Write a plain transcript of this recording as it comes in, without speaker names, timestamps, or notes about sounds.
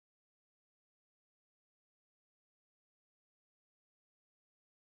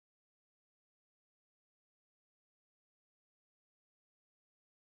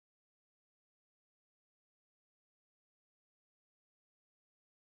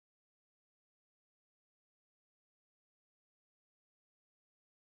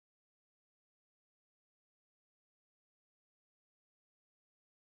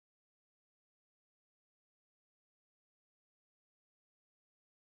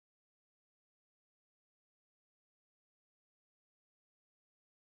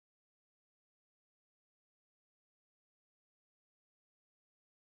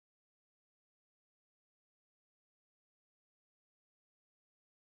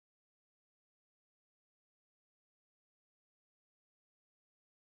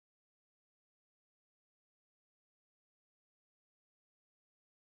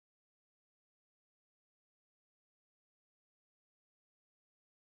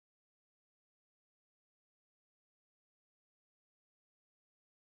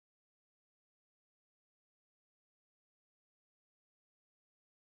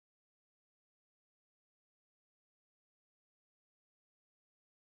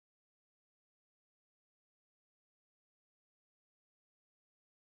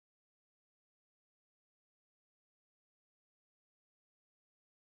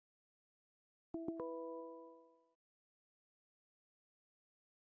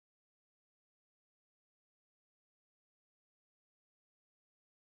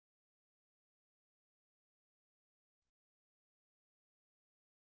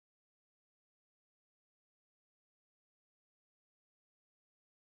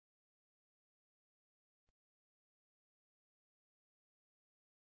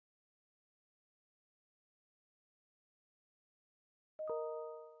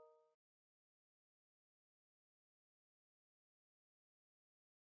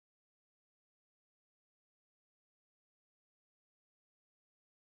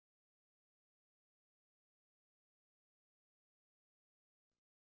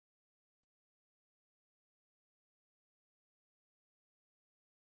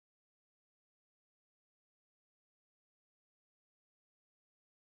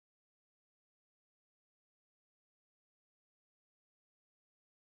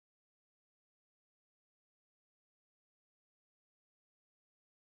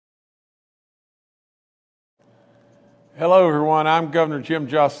Hello, everyone. I'm Governor Jim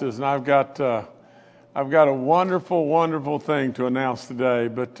Justice, and I've got a wonderful, wonderful thing to announce today.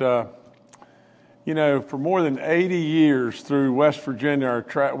 But you know, for more than 80 years through West Virginia,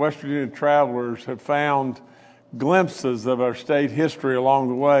 our West Virginia travelers have found glimpses of our state history along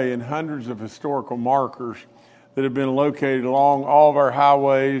the way in hundreds of historical markers that have been located along all of our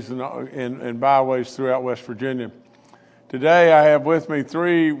highways and byways throughout West Virginia. Today, I have with me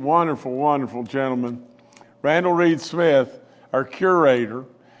three wonderful, wonderful gentlemen. Randall Reed Smith, our curator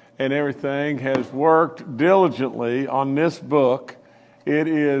and everything, has worked diligently on this book. It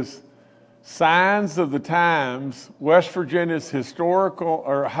is Signs of the Times, West Virginia's historical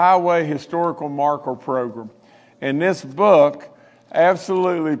or highway historical marker program. And this book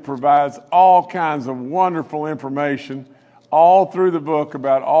absolutely provides all kinds of wonderful information all through the book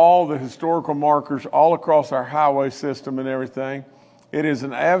about all the historical markers all across our highway system and everything. It is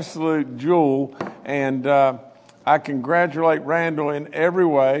an absolute jewel, and I congratulate Randall in every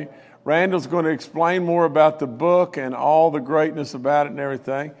way. Randall's going to explain more about the book and all the greatness about it and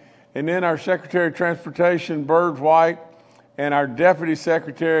everything. And then our Secretary of Transportation, Bird White, and our Deputy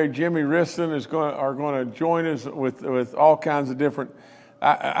Secretary, Jimmy Riston, are going to join us with all kinds of different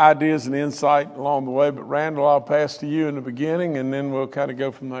ideas and insight along the way. But Randall, I'll pass to you in the beginning, and then we'll kind of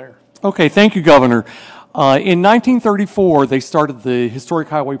go from there. Okay, thank you, Governor. In 1934, they started the Historic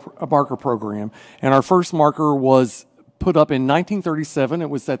Highway Marker Program, and our first marker was put up in 1937. It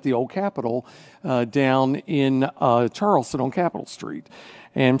was at the old Capitol down in Charleston on Capitol Street.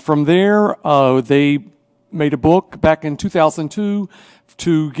 And from there, they made a book back in 2002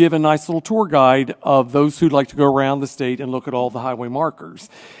 to give a nice little tour guide of those who'd like to go around the state and look at all the highway markers.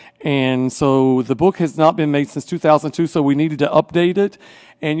 And so the book has not been made since 2002, so we needed to update it.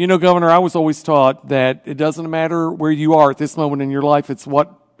 And you know, Governor, I was always taught that it doesn't matter where you are at this moment in your life, it's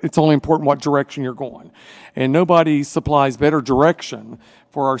only important what direction you're going. And nobody supplies better direction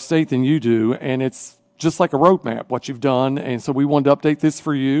for our state than you do, and it's just like a roadmap, what you've done. And so we wanted to update this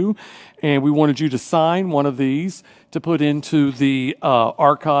for you, and we wanted you to sign one of these to put into the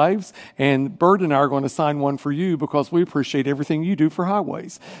archives. And Bird and I are going to sign one for you because we appreciate everything you do for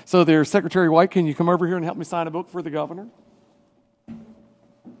highways. So there's Secretary White, can you come over here and help me sign a book for the governor?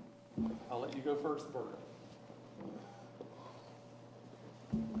 I'll let you go first, Bird.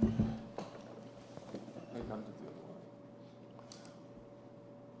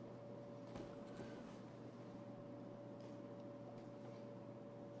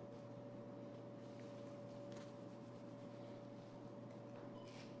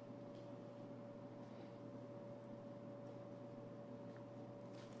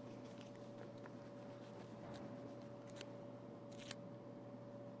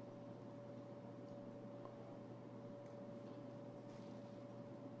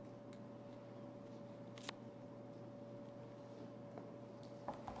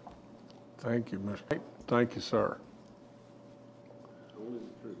 Thank you, Mr. Thank you, sir.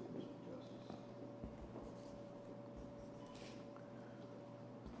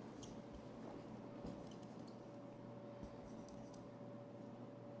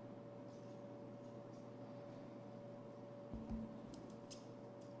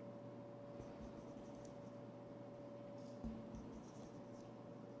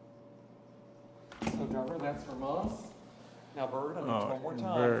 So, Governor, that's from us. Now, Bird, I need one more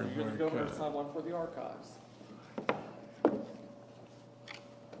time. You're the governor to sign one for the archives.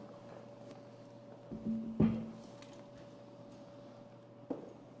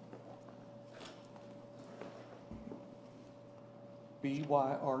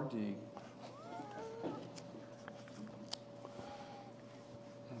 BYRD.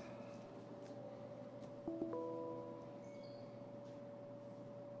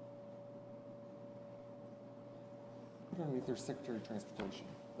 underneath their Secretary of Transportation.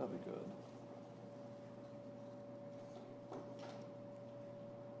 That'd be good.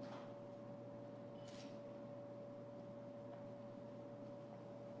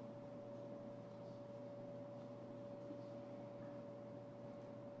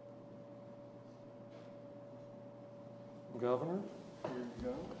 Governor, here you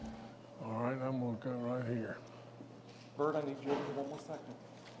go. All right, I'm going to go right here. Bert, I need you over one more second.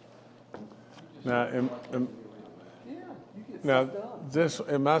 Now, Yeah, you get now stuff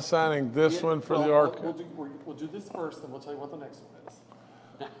done. am I signing this one for the archive? We'll do this first, and we'll tell you what the next one is.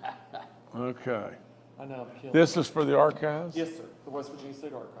 Okay. I know, I'm killing This is for the archives? Yes, sir. The West Virginia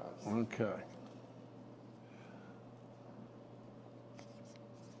State Archives. Okay.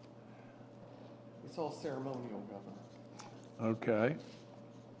 It's all ceremonial, Governor. Okay.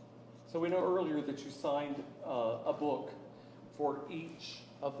 So we know earlier that you signed a book for each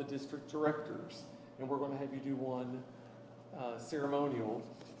of the district directors, and we're going to have you do one ceremonial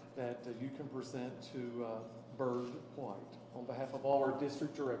that you can present to Bird White on behalf of all our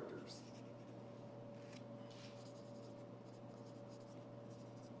district directors.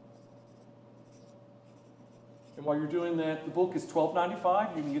 And while you're doing that, the book is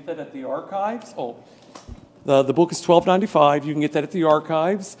 $12.95. You can get that at the archives. The book is $12.95. You can get that at the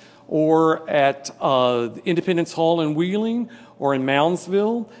archives or at Independence Hall in Wheeling or in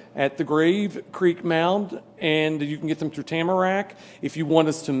Moundsville at the Grave Creek Mound, and you can get them through Tamarack. If you want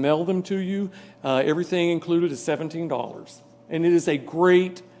us to mail them to you, everything included is $17. And it is a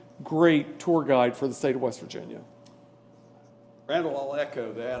great, great tour guide for the state of West Virginia. Randall, I'll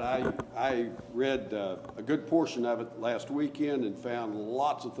echo that. I read a good portion of it last weekend and found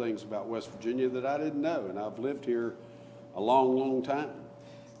lots of things about West Virginia that I didn't know, and I've lived here a long, long time.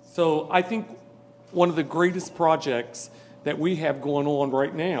 So I think one of the greatest projects that we have going on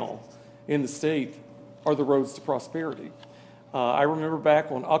right now in the state are the roads to prosperity. I remember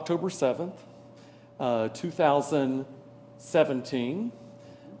back on October 7th, 2017,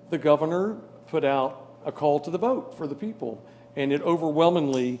 the governor put out a call to the vote for the people, and it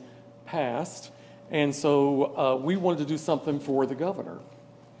overwhelmingly passed. And so we wanted to do something for the governor.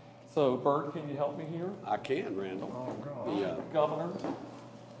 So, Bert, can you help me here? I can, Randall. Oh, God. Yeah. Governor?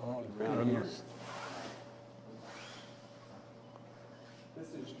 Oh, Around here. goodness. This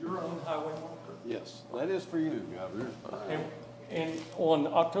is your own highway marker. Yes, that is for you, Governor. And on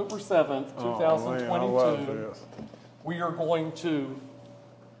October 7th, Oh, man, I love 2022, this.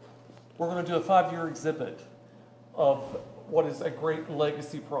 we're going to do a 5-year exhibit of what is a great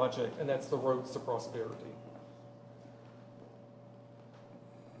legacy project, and that's the Roads to Prosperity.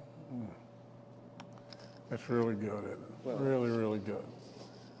 That's really good, isn't it? Really, really good.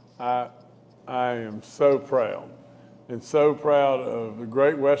 I am so proud, and so proud of the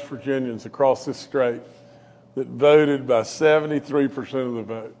great West Virginians across this state that voted by 73% of the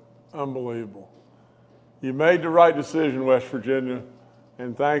vote. Unbelievable. You made the right decision, West Virginia,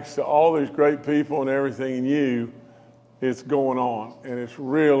 and thanks to all these great people and everything in you, it's going on. And it's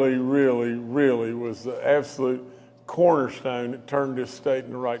really, really, really was the absolute cornerstone that turned this state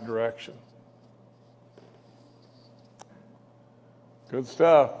in the right direction. Good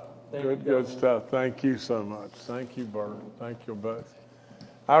stuff. Good stuff. Thank you so much. Thank you, Bert. Thank you both.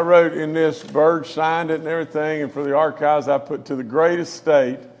 I wrote in this, Bird signed it and everything, and for the archives I put, to the greatest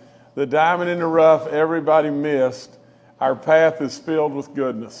state, the diamond in the rough everybody missed, our path is filled with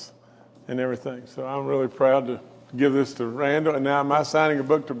goodness and everything. So I'm really proud to give this to Randall. And now am I signing a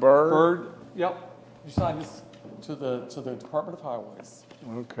book to Bird? Bird, yep. You sign this to the Department of Highways.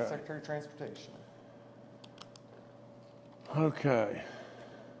 Okay. Secretary of Transportation. Okay.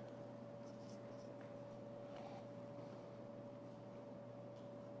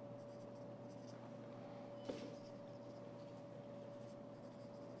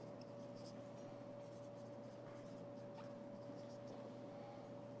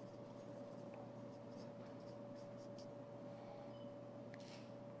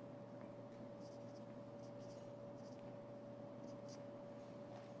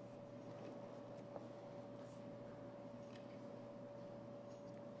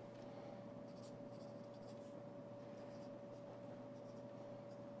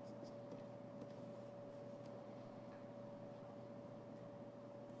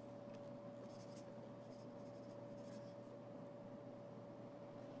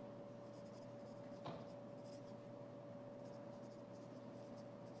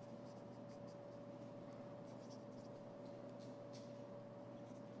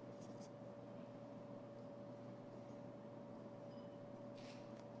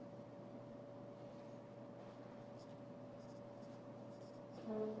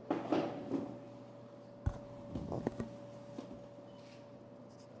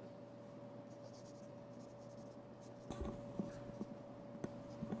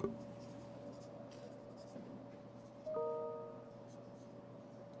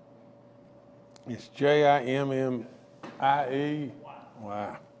 It's Jimmie.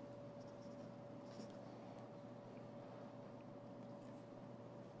 Wow.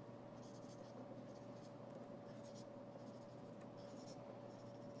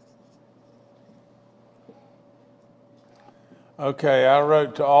 Okay, I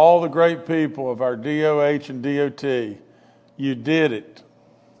wrote to all the great people of our DOH and DOT, you did it.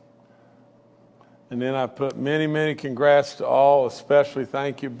 And then I put many, many congrats to all, especially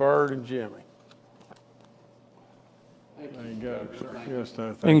thank you, Bird and Jimmy. There you go, sir. Yes,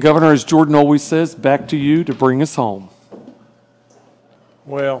 no, thank And you. Governor, as Jordan always says, back to you to bring us home.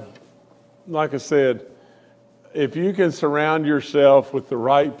 Well, like I said, if you can surround yourself with the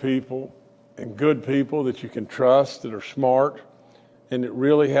right people and good people that you can trust, that are smart, and that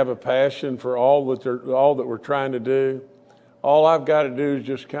really have a passion for all that we're trying to do, all I've got to do is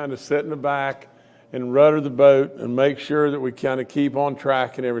just kind of sit in the back and rudder the boat and make sure that we kind of keep on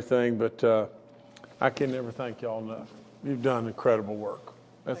track and everything. But I can never thank y'all enough. You've done incredible work.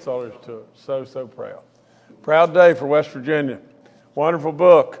 That's all there is to it. So, so proud. Proud day for West Virginia. Wonderful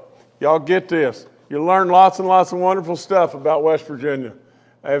book. Y'all get this. You'll learn lots and lots of wonderful stuff about West Virginia.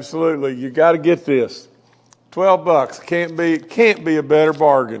 Absolutely. You got to get this. $12 can't be a better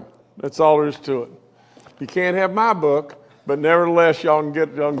bargain. That's all there is to it. You can't have my book, but nevertheless, y'all can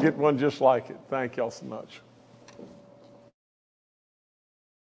get one just like it. Thank y'all so much.